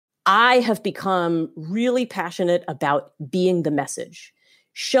I have become really passionate about being the message,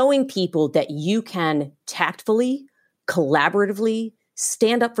 showing people that you can tactfully, collaboratively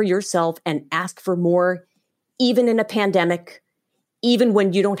stand up for yourself and ask for more, even in a pandemic, even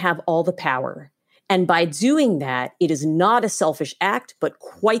when you don't have all the power. And by doing that, it is not a selfish act, but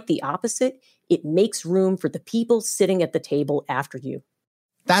quite the opposite. It makes room for the people sitting at the table after you.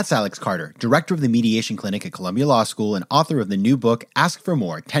 That's Alex Carter, director of the Mediation Clinic at Columbia Law School and author of the new book, Ask for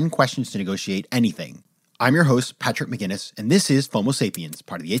More, 10 Questions to Negotiate Anything. I'm your host, Patrick McGinnis, and this is FOMO Sapiens,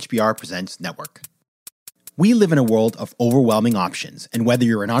 part of the HBR Presents Network. We live in a world of overwhelming options, and whether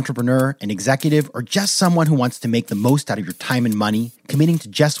you're an entrepreneur, an executive, or just someone who wants to make the most out of your time and money, committing to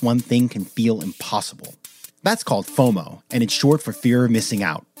just one thing can feel impossible. That's called FOMO, and it's short for fear of missing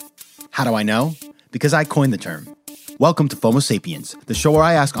out. How do I know? Because I coined the term. Welcome to FOMO Sapiens, the show where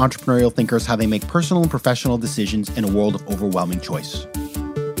I ask entrepreneurial thinkers how they make personal and professional decisions in a world of overwhelming choice.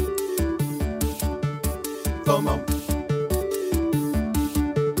 FOMO.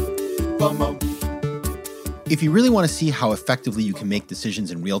 FOMO. If you really want to see how effectively you can make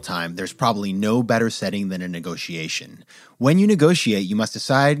decisions in real time, there's probably no better setting than a negotiation. When you negotiate, you must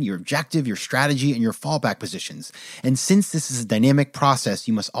decide your objective, your strategy, and your fallback positions. And since this is a dynamic process,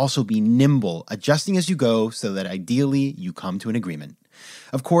 you must also be nimble, adjusting as you go so that ideally you come to an agreement.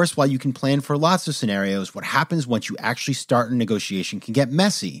 Of course, while you can plan for lots of scenarios, what happens once you actually start a negotiation can get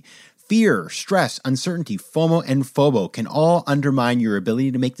messy. Fear, stress, uncertainty, FOMO, and FOBO can all undermine your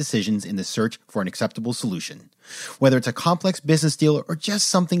ability to make decisions in the search for an acceptable solution. Whether it's a complex business deal or just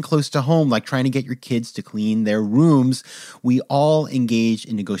something close to home like trying to get your kids to clean their rooms, we all engage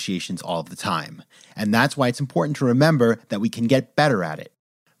in negotiations all the time. And that's why it's important to remember that we can get better at it.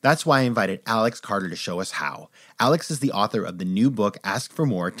 That's why I invited Alex Carter to show us how. Alex is the author of the new book, Ask for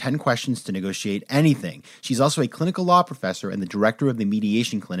More, 10 Questions to Negotiate Anything. She's also a clinical law professor and the director of the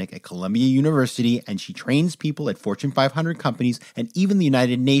Mediation Clinic at Columbia University, and she trains people at Fortune 500 companies and even the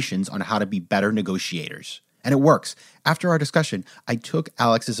United Nations on how to be better negotiators. And it works. After our discussion, I took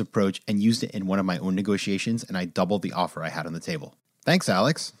Alex's approach and used it in one of my own negotiations, and I doubled the offer I had on the table. Thanks,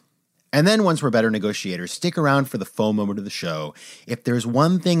 Alex. And then once we're better negotiators, stick around for the FOMO moment of the show. If there's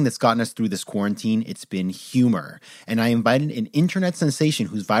one thing that's gotten us through this quarantine, it's been humor. And I invited an internet sensation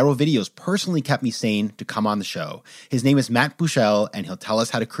whose viral videos personally kept me sane to come on the show. His name is Matt Bushell, and he'll tell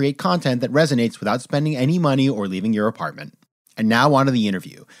us how to create content that resonates without spending any money or leaving your apartment. And now on to the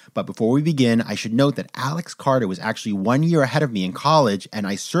interview. But before we begin, I should note that Alex Carter was actually 1 year ahead of me in college, and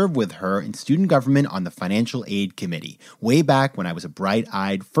I served with her in student government on the financial aid committee, way back when I was a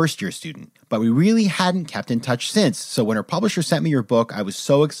bright-eyed first-year student. But we really hadn't kept in touch since, so when her publisher sent me your book, I was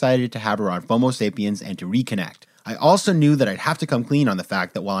so excited to have her on FOMO Sapiens and to reconnect. I also knew that I'd have to come clean on the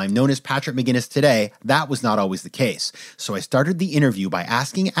fact that while I'm known as Patrick McGinnis today, that was not always the case. So I started the interview by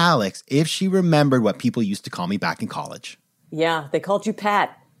asking Alex if she remembered what people used to call me back in college. Yeah, they called you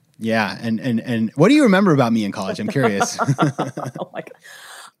Pat. Yeah, and what do you remember about me in college? I'm curious. Oh my God.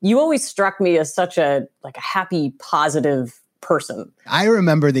 You always struck me as such a happy, positive person. I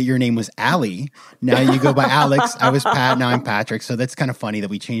remember that your name was Allie. Now you go by Alex. I was Pat. Now I'm Patrick. So that's kind of funny that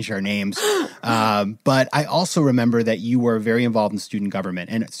we changed our names. But I also remember that you were very involved in student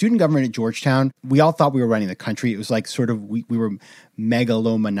government. And student government at Georgetown, we all thought we were running the country. It was like sort of, we were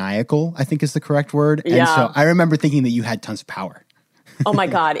megalomaniacal, I think is the correct word. And so I remember thinking that you had tons of power. Oh my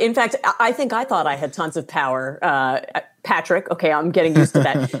God. In fact, I think I thought I had tons of power. Patrick, okay, I'm getting used to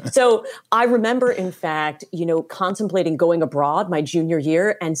that. So I remember, in fact, contemplating going abroad my junior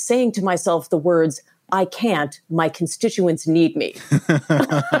year and saying to myself the words, I can't, my constituents need me.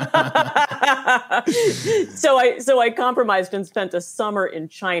 So I compromised and spent a summer in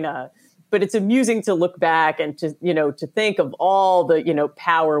China. But it's amusing to look back and to think of all the,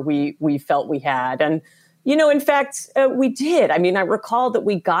 power we felt we had. And in fact, we did. I mean, I recall that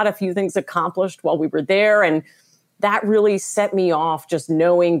we got a few things accomplished while we were there. And that really set me off just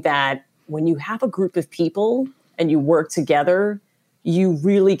knowing that when you have a group of people and you work together, you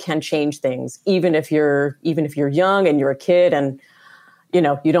really can change things, even if you're young and you're a kid and,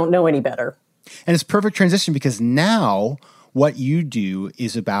 you don't know any better. And it's perfect transition because now what you do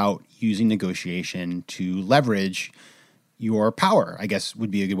is about using negotiation to leverage your power, I guess would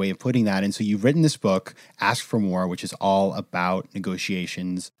be a good way of putting that. And so you've written this book, Ask for More, which is all about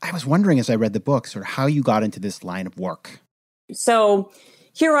negotiations. I was wondering as I read the book, sort of how you got into this line of work. So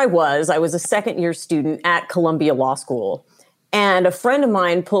here I was a second-year student at Columbia Law School. And a friend of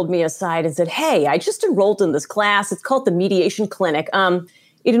mine pulled me aside and said, hey, I just enrolled in this class. It's called the Mediation Clinic.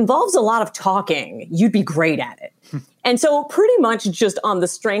 It involves a lot of talking. You'd be great at it. And so pretty much just on the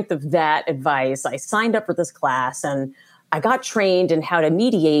strength of that advice, I signed up for this class and I got trained in how to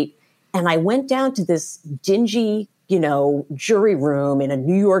mediate And I went down to this dingy, jury room in a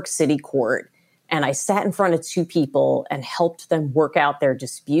New York City court. And I sat in front of two people and helped them work out their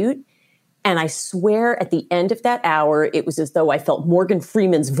dispute. And I swear at the end of that hour, it was as though I felt Morgan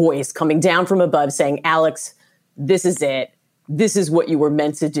Freeman's voice coming down from above saying, Alex, this is it. This is what you were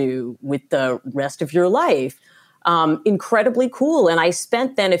meant to do with the rest of your life. Incredibly cool. And I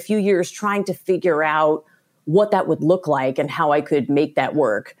spent then a few years trying to figure out what that would look like and how I could make that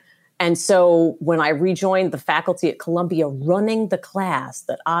work. And so when I rejoined the faculty at Columbia running the class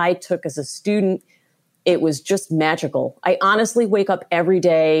that I took as a student, it was just magical. I honestly wake up every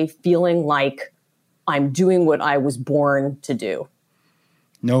day feeling like I'm doing what I was born to do.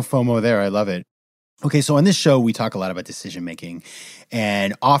 No FOMO there. I love it. Okay, so on this show, we talk a lot about decision making.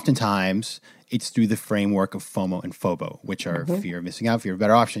 And oftentimes, it's through the framework of FOMO and FOBO, which are fear of missing out, fear of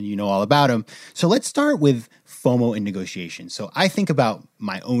better option. You know all about them. So let's start with FOMO in negotiations. So I think about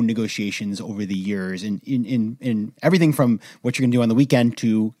my own negotiations over the years in everything from what you're going to do on the weekend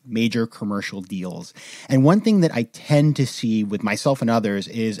to major commercial deals. And one thing that I tend to see with myself and others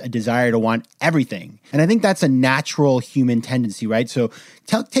is a desire to want everything. And I think that's a natural human tendency, right? So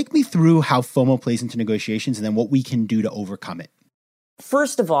take me through how FOMO plays into negotiations and then what we can do to overcome it.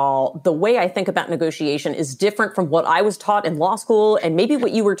 First of all, the way I think about negotiation is different from what I was taught in law school and maybe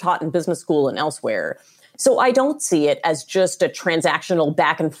what you were taught in business school and elsewhere. So I don't see it as just a transactional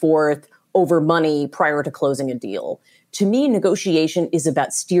back and forth over money prior to closing a deal. To me, negotiation is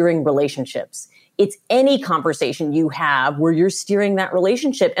about steering relationships. It's any conversation you have where you're steering that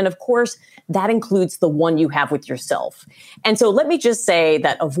relationship. And of course, that includes the one you have with yourself. And so let me just say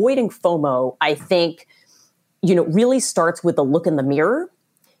that avoiding FOMO, I think, really starts with a look in the mirror.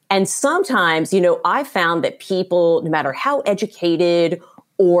 And sometimes, I found that people, no matter how educated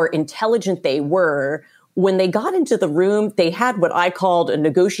or intelligent they were, when they got into the room, they had what I called a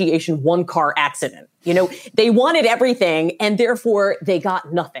negotiation one-car accident. They wanted everything and therefore they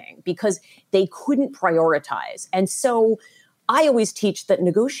got nothing because they couldn't prioritize. And so I always teach that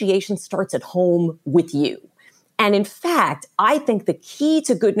negotiation starts at home with you. And in fact, I think the key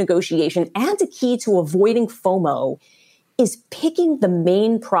to good negotiation and the key to avoiding FOMO is picking the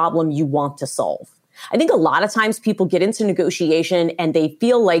main problem you want to solve. I think a lot of times people get into negotiation and they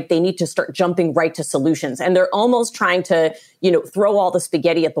feel like they need to start jumping right to solutions. And they're almost trying to, throw all the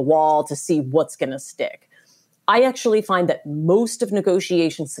spaghetti at the wall to see what's going to stick. I actually find that most of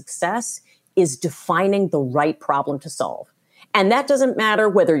negotiation success is defining the right problem to solve. And that doesn't matter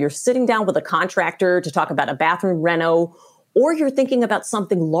whether you're sitting down with a contractor to talk about a bathroom reno, or you're thinking about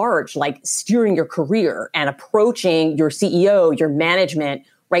something large like steering your career and approaching your CEO, your management,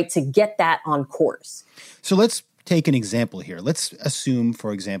 right, to get that on course. So let's take an example here. Let's assume,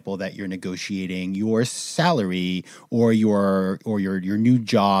 for example, that you're negotiating your salary or your new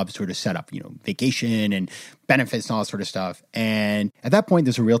job sort of setup, vacation and benefits and all that sort of stuff. And at that point,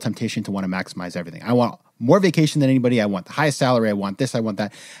 there's a real temptation to want to maximize everything. I want more vacation than anybody. I want the highest salary. I want this. I want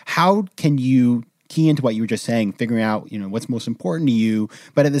that. How can you key into what you were just saying, figuring out, what's most important to you,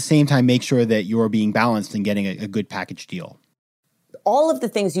 but at the same time, make sure that you're being balanced and getting a good package deal? All of the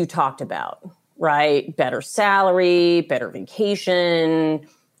things you talked about, right? Better salary, better vacation,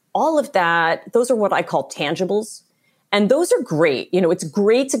 all of that. Those are what I call tangibles. And those are great. It's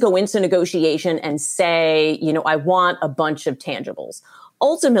great to go into negotiation and say, I want a bunch of tangibles.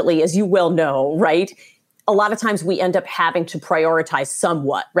 Ultimately, as you well know, right? A lot of times we end up having to prioritize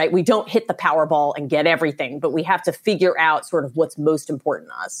somewhat, right? We don't hit the Powerball and get everything, but we have to figure out sort of what's most important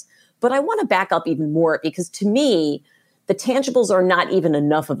to us. But I want to back up even more because to me, the tangibles are not even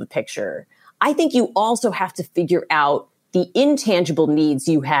enough of a picture. I think you also have to figure out the intangible needs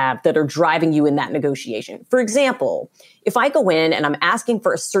you have that are driving you in that negotiation. For example, if I go in and I'm asking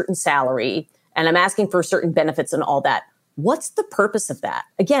for a certain salary and I'm asking for certain benefits and all that, what's the purpose of that?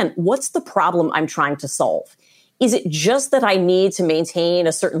 Again, what's the problem I'm trying to solve? Is it just that I need to maintain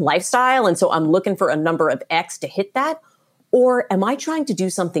a certain lifestyle and so I'm looking for a number of X to hit that? Or am I trying to do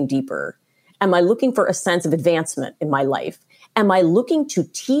something deeper? Am I looking for a sense of advancement in my life? Am I looking to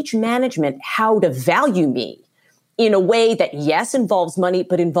teach management how to value me in a way that, yes, involves money,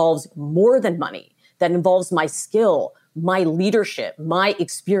 but involves more than money, that involves my skill, my leadership, my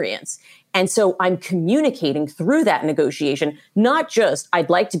experience? And so I'm communicating through that negotiation, not just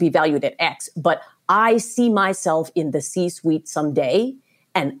I'd like to be valued at X, but I see myself in the C-suite someday,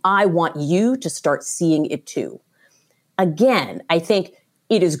 and I want you to start seeing it too. Again, I think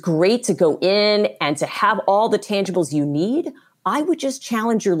it is great to go in and to have all the tangibles you need. I would just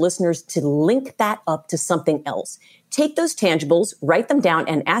challenge your listeners to link that up to something else. Take those tangibles, write them down,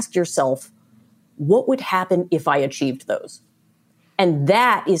 and ask yourself, what would happen if I achieved those? And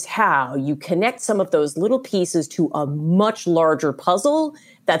that is how you connect some of those little pieces to a much larger puzzle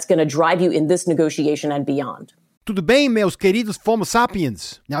that's going to drive you in this negotiation and beyond. Tudo bem, meus queridos FOMO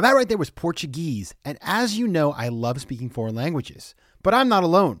Sapiens? Now that right there was Portuguese. And as you know, I love speaking foreign languages. But I'm not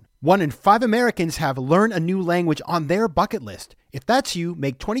alone. 1 in 5 Americans have learned a new language on their bucket list. If that's you,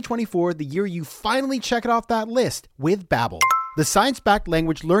 make 2024 the year you finally check it off that list with Babbel, the science-backed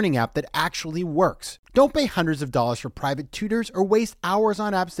language learning app that actually works. Don't pay hundreds of dollars for private tutors or waste hours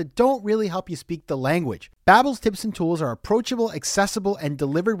on apps that don't really help you speak the language. Babbel's tips and tools are approachable, accessible, and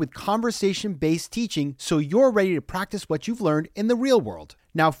delivered with conversation-based teaching so you're ready to practice what you've learned in the real world.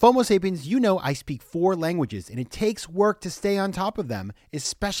 Now, FOMO Sapiens, you know I speak 4 languages, and it takes work to stay on top of them,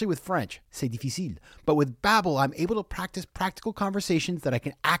 especially with French. C'est difficile. But with Babbel, I'm able to practice practical conversations that I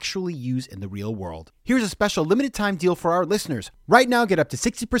can actually use in the real world. Here's a special limited time deal for our listeners. Right now, get up to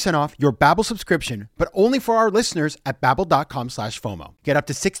 60% off your Babbel subscription, but only for our listeners at babbel.com/FOMO. Get up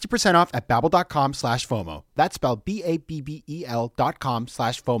to 60% off at babbel.com/FOMO. That's spelled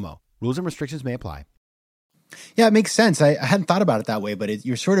BABBEL.com/FOMO. Rules and restrictions may apply. Yeah, it makes sense. I hadn't thought about it that way, but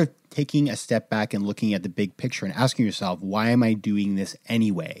you're sort of taking a step back and looking at the big picture and asking yourself, why am I doing this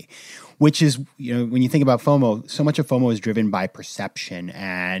anyway? Which is, when you think about FOMO, so much of FOMO is driven by perception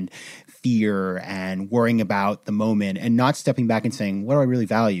and fear and worrying about the moment and not stepping back and saying, what do I really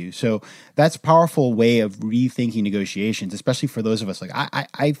value? So that's a powerful way of rethinking negotiations, especially for those of us. Like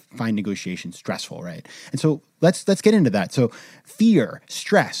I find negotiations stressful, right? And so let's get into that. So fear,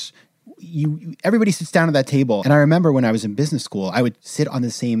 stress. Everybody sits down at that table. And I remember when I was in business school, I would sit on the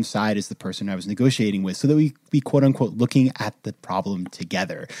same side as the person I was negotiating with so that we quote unquote looking at the problem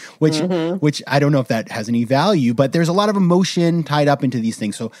together, which I don't know if that has any value, but there's a lot of emotion tied up into these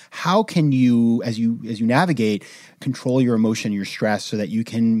things. So how can you, as you navigate, control your emotion, your stress so that you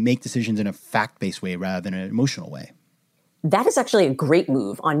can make decisions in a fact-based way rather than an emotional way? That is actually a great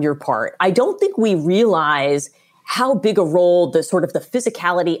move on your part. I don't think we realize how big a role the sort of the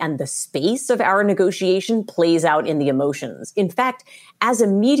physicality and the space of our negotiation plays out in the emotions. In fact, as a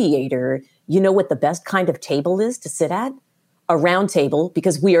mediator, you know what the best kind of table is to sit at? A round table,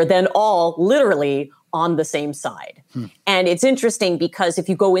 because we are then all literally on the same side. And it's interesting because if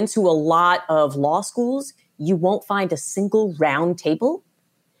you go into a lot of law schools, you won't find a single round table,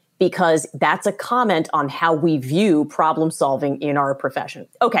 because that's a comment on how we view problem solving in our profession.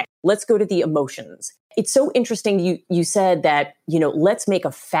 Okay, let's go to the emotions. It's so interesting you said that, let's make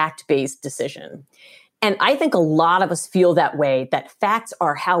a fact-based decision. And I think a lot of us feel that way, that facts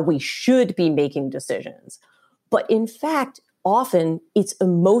are how we should be making decisions. But in fact, often it's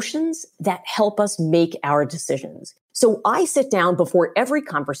emotions that help us make our decisions. So I sit down before every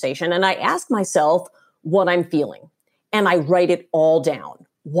conversation and I ask myself what I'm feeling, and I write it all down.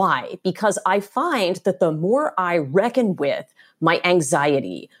 Why? Because I find that the more I reckon with my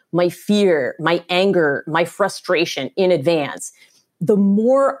anxiety, my fear, my anger, my frustration in advance, the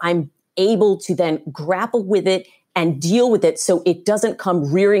more I'm able to then grapple with it and deal with it so it doesn't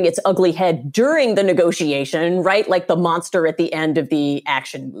come rearing its ugly head during the negotiation, right? Like the monster at the end of the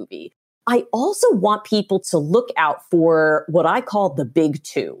action movie. I also want people to look out for what I call the big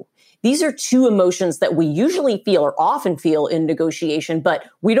 2. These are 2 emotions that we usually feel or often feel in negotiation, but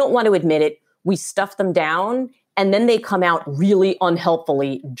we don't want to admit it. We stuff them down, and then they come out really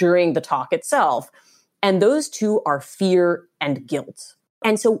unhelpfully during the talk itself. And those 2 are fear and guilt.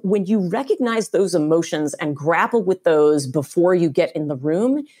 And so when you recognize those emotions and grapple with those before you get in the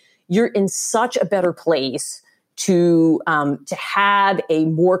room, you're in such a better place to have a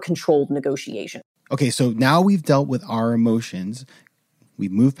more controlled negotiation. Okay, so now we've dealt with our emotions.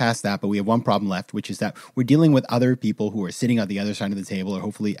 We've moved past that, but we have one problem left, which is that we're dealing with other people who are sitting at the other side of the table, or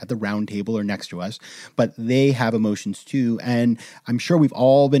hopefully at the round table or next to us, but they have emotions too. And I'm sure we've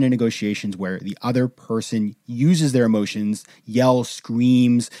all been in negotiations where the other person uses their emotions, yells,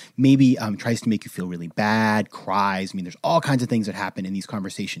 screams, maybe tries to make you feel really bad, cries. I mean, there's all kinds of things that happen in these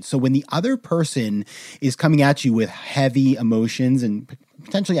conversations. So when the other person is coming at you with heavy emotions and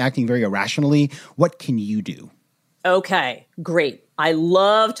potentially acting very irrationally, what can you do? Okay, great. I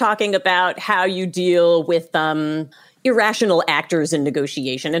love talking about how you deal with irrational actors in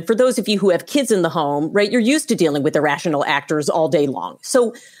negotiation. And for those of you who have kids in the home, right, you're used to dealing with irrational actors all day long.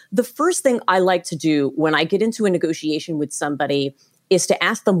 So the first thing I like to do when I get into a negotiation with somebody is to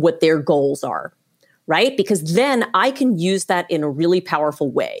ask them what their goals are, right? Because then I can use that in a really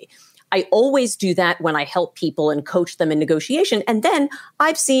powerful way. I always do that when I help people and coach them in negotiation. And then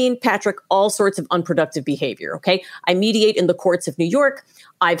I've seen, Patrick, all sorts of unproductive behavior, okay? I mediate in the courts of New York.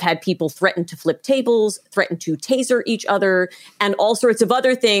 I've had people threaten to flip tables, threaten to taser each other, and all sorts of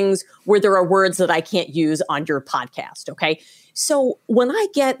other things where there are words that I can't use on your podcast, okay? So when I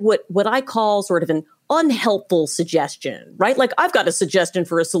get what I call sort of an unhelpful suggestion, right? Like, I've got a suggestion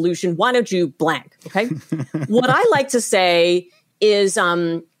for a solution. Why don't you blank, okay? What I like to say is,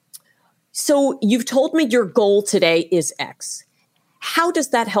 so you've told me your goal today is X. How does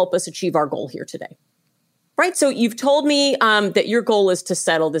that help us achieve our goal here today? Right? So you've told me that your goal is to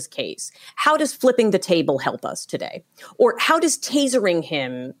settle this case. How does flipping the table help us today? Or how does tasering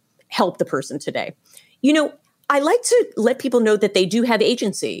him help the person today? You know, I like to let people know that they do have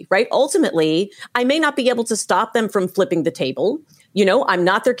agency, right? Ultimately, I may not be able to stop them from flipping the table. You know, I'm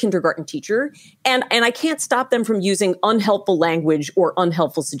not their kindergarten teacher, and I can't stop them from using unhelpful language or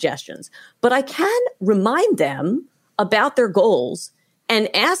unhelpful suggestions. But I can remind them about their goals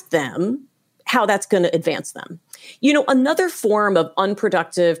and ask them how that's going to advance them. You know, another form of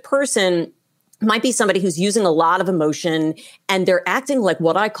unproductive person might be somebody who's using a lot of emotion and they're acting like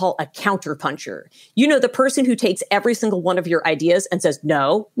what I call a counterpuncher. You know, the person who takes every single one of your ideas and says,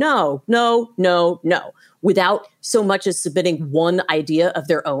 no, no, no, no, no, without so much as submitting one idea of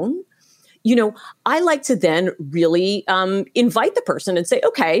their own. You know, I like to then really invite the person and say,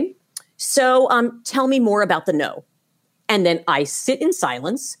 okay, so tell me more about the no. And then I sit in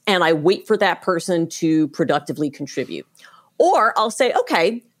silence and I wait for that person to productively contribute. Or I'll say,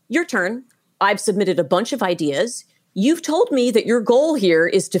 okay, your turn. I've submitted a bunch of ideas. You've told me that your goal here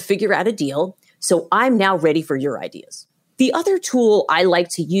is to figure out a deal. So I'm now ready for your ideas. The other tool I like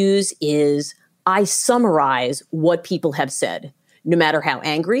to use is I summarize what people have said, no matter how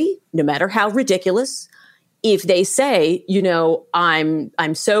angry, no matter how ridiculous. If they say, you know, I'm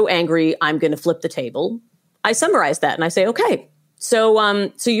so angry, I'm going to flip the table, I summarize that and I say, okay, so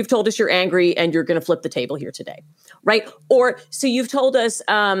you've told us you're angry and you're going to flip the table here today, right? Or so you've told us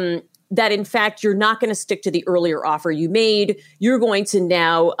that in fact, you're not going to stick to the earlier offer you made. You're going to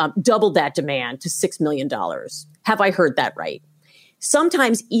now double that demand to $6 million. Have I heard that right?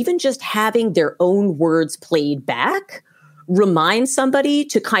 Sometimes even just having their own words played back reminds somebody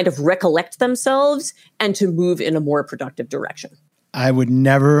to kind of recollect themselves and to move in a more productive direction. I would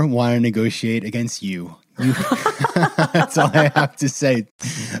never want to negotiate against you. That's all I have to say.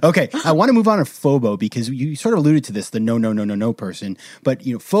 Okay, I want to move on to FOMO because you sort of alluded to this, the no person. But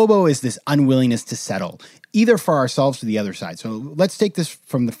you know, FOMO is this unwillingness to settle, either for ourselves or the other side. So let's take this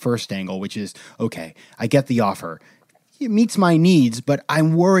from the first angle, which is, okay, I get the offer. It meets my needs, but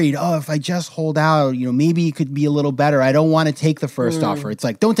I'm worried, if I just hold out, you know, maybe it could be a little better. I don't want to take the first offer. It's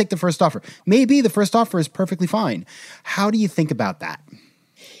like, don't take the first offer. Maybe the first offer is perfectly fine. How do you think about that?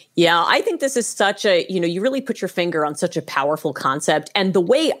 Yeah, I think this is such a, you know, you really put your finger on such a powerful concept. And the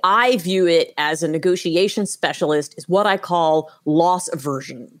way I view it as a negotiation specialist is what I call loss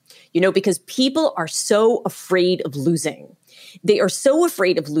aversion, you know, because people are so afraid of losing. They are so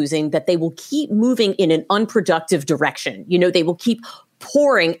afraid of losing that they will keep moving in an unproductive direction. You know, they will keep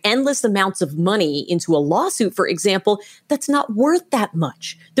pouring endless amounts of money into a lawsuit, for example, that's not worth that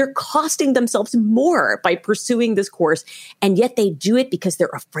much. They're costing themselves more by pursuing this course, and yet they do it because they're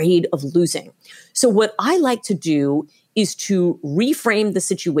afraid of losing. So what I like to do is to reframe the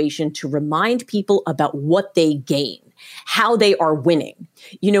situation to remind people about what they gain, how they are winning.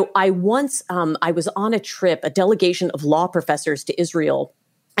 You know, I was on a trip, a delegation of law professors to Israel,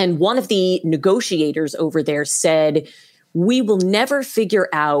 and one of the negotiators over there said, we will never figure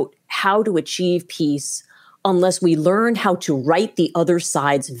out how to achieve peace unless we learn how to write the other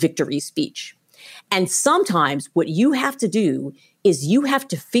side's victory speech. And sometimes what you have to do is you have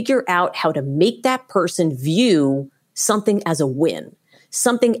to figure out how to make that person view something as a win,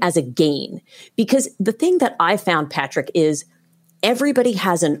 something as a gain. Because the thing that I found, Patrick, is everybody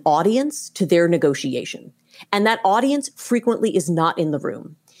has an audience to their negotiation. And that audience frequently is not in the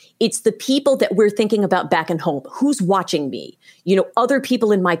room. It's the people that we're thinking about back at home. Who's watching me? You know, other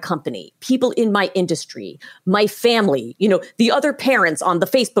people in my company, people in my industry, my family, you know, the other parents on the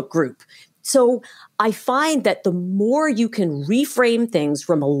Facebook group. So I find that the more you can reframe things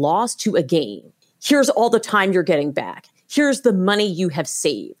from a loss to a gain, here's all the time you're getting back. Here's the money you have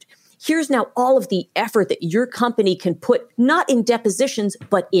saved. Here's now all of the effort that your company can put, not in depositions,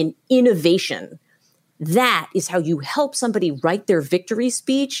 but in innovation. That is how you help somebody write their victory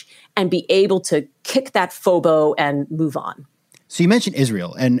speech and be able to kick that FOMO and move on. So you mentioned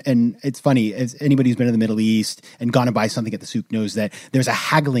Israel, and it's funny, as anybody who's been in the Middle East and gone to buy something at the souk knows that there's a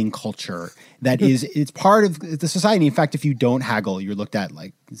haggling culture that is, it's part of the society. In fact, if you don't haggle, you're looked at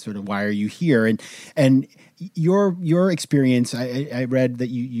like sort of, why are you here? And your experience, I read that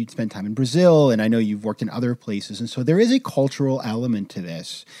you'd spent time in Brazil, and I know you've worked in other places. And so there is a cultural element to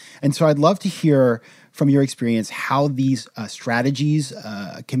this. And so I'd love to hear from your experience how these strategies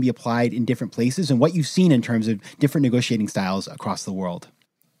can be applied in different places and what you've seen in terms of different negotiating styles across the world.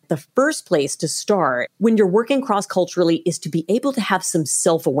 The first place to start when you're working cross-culturally is to be able to have some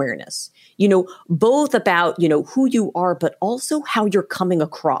self-awareness, both about, who you are, but also how you're coming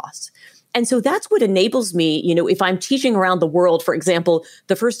across. And so that's what enables me, if I'm teaching around the world. For example,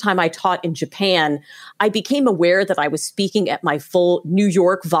 the first time I taught in Japan, I became aware that I was speaking at my full New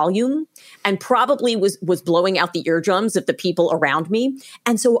York volume and probably was blowing out the eardrums of the people around me.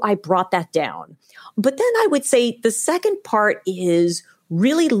 And so I brought that down. But then I would say the second part is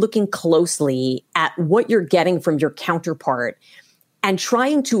really looking closely at what you're getting from your counterpart and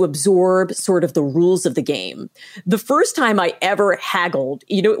trying to absorb sort of the rules of the game. The first time I ever haggled,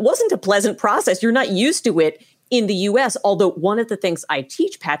 it wasn't a pleasant process. You're not used to it in the US, although one of the things I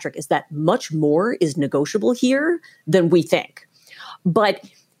teach, Patrick, is that much more is negotiable here than we think. But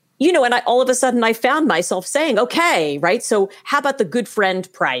and all of a sudden I found myself saying, okay, right. So how about the good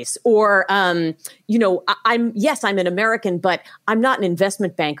friend price? Or, I'm an American, but I'm not an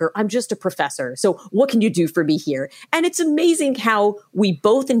investment banker. I'm just a professor. So what can you do for me here? And it's amazing how we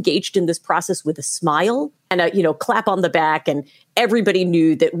both engaged in this process with a smile and a, clap on the back. And everybody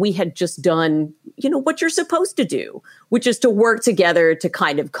knew that we had just done, what you're supposed to do, which is to work together to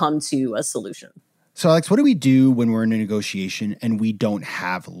kind of come to a solution. So, Alex, what do we do when we're in a negotiation and we don't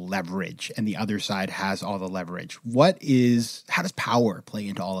have leverage and the other side has all the leverage? How does power play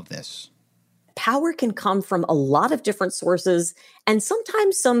into all of this? Power can come from a lot of different sources and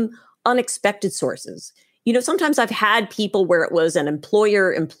sometimes some unexpected sources. Sometimes I've had people where it was an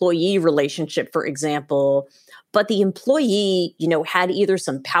employer-employee relationship, for example, but the employee, had either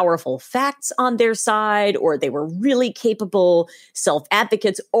some powerful facts on their side, or they were really capable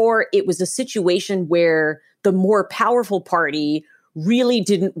self-advocates, or it was a situation where the more powerful party really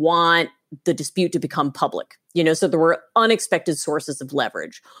didn't want the dispute to become public. So there were unexpected sources of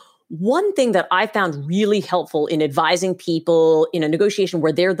leverage. One thing that I found really helpful in advising people in a negotiation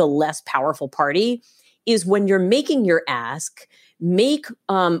where they're the less powerful party is when you're making your ask, make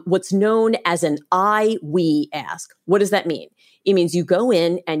what's known as an I-we ask. What does that mean? It means you go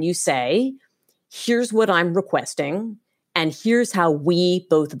in and you say, here's what I'm requesting, and here's how we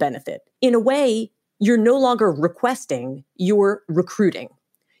both benefit. In a way, you're no longer requesting, you're recruiting.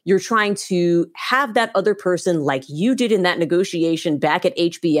 You're trying to have that other person, like you did in that negotiation back at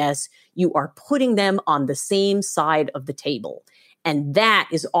HBS, you are putting them on the same side of the table. And that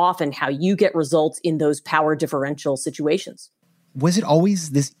is often how you get results in those power differential situations. Was it always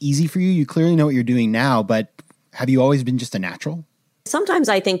this easy for you? You clearly know what you're doing now, but have you always been just a natural? Sometimes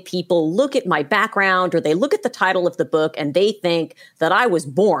I think people look at my background or they look at the title of the book and they think that I was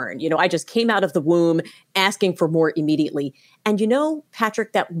born. I just came out of the womb asking for more immediately. And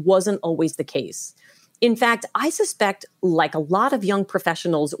Patrick, that wasn't always the case. In fact, I suspect, like a lot of young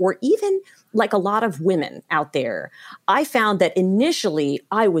professionals, or even like a lot of women out there, I found that initially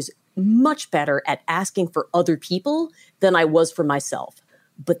I was much better at asking for other people than I was for myself.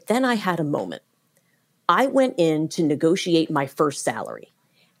 But then I had a moment. I went in to negotiate my first salary,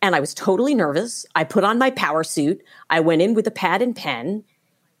 and I was totally nervous. I put on my power suit. I went in with a pad and pen,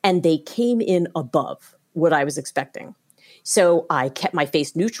 and they came in above what I was expecting. So I kept my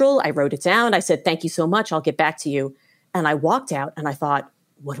face neutral. I wrote it down. I said, thank you so much. I'll get back to you. And I walked out and I thought,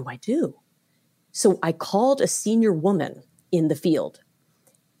 what do I do? So I called a senior woman in the field.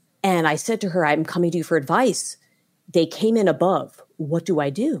 And I said to her, I'm coming to you for advice. They came in above. What do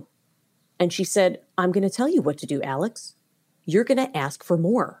I do? And she said, I'm going to tell you what to do, Alex. You're going to ask for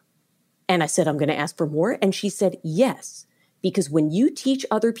more. And I said, I'm going to ask for more. And she said, yes, because when you teach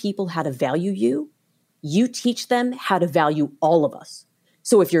other people how to value you, you teach them how to value all of us.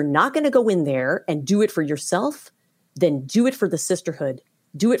 So if you're not going to go in there and do it for yourself, then do it for the sisterhood.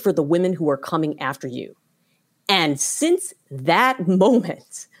 Do it for the women who are coming after you. And since that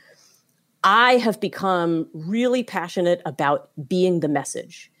moment, I have become really passionate about being the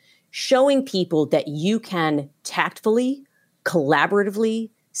message, showing people that you can tactfully, collaboratively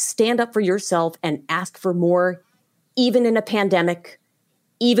stand up for yourself and ask for more, even in a pandemic,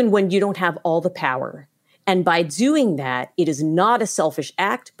 even when you don't have all the power. And by doing that, it is not a selfish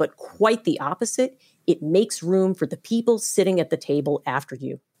act, but quite the opposite. It makes room for the people sitting at the table after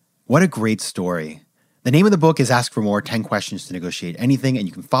you. What a great story. The name of the book is Ask for More, 10 Questions to Negotiate Anything, and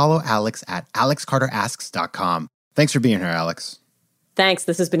you can follow Alex at alexcarterasks.com. Thanks for being here, Alex. Thanks.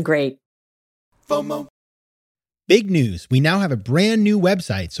 This has been great. FOMO. Big news. We now have a brand new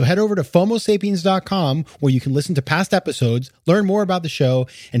website, so head over to FOMOSapiens.com where you can listen to past episodes, learn more about the show,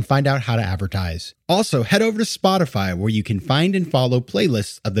 and find out how to advertise. Also, head over to Spotify where you can find and follow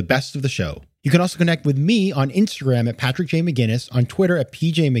playlists of the best of the show. You can also connect with me on Instagram at Patrick J. McGinnis, on Twitter at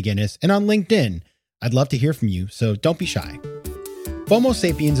PJ McGinnis, and on LinkedIn. I'd love to hear from you, so don't be shy. FOMO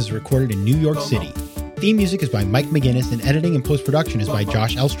Sapiens is recorded in New York City. Theme music is by Mike McGinnis, and editing and post-production is by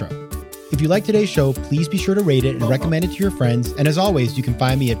Josh Elstrom. If you like today's show, please be sure to rate it and recommend it to your friends. And as always, you can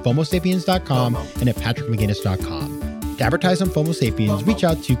find me at FOMOSapiens.com and at PatrickMcGinnis.com. To advertise on FOMO Sapiens, reach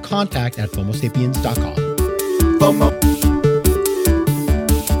out to contact@FOMOSapiens.com. FOMO.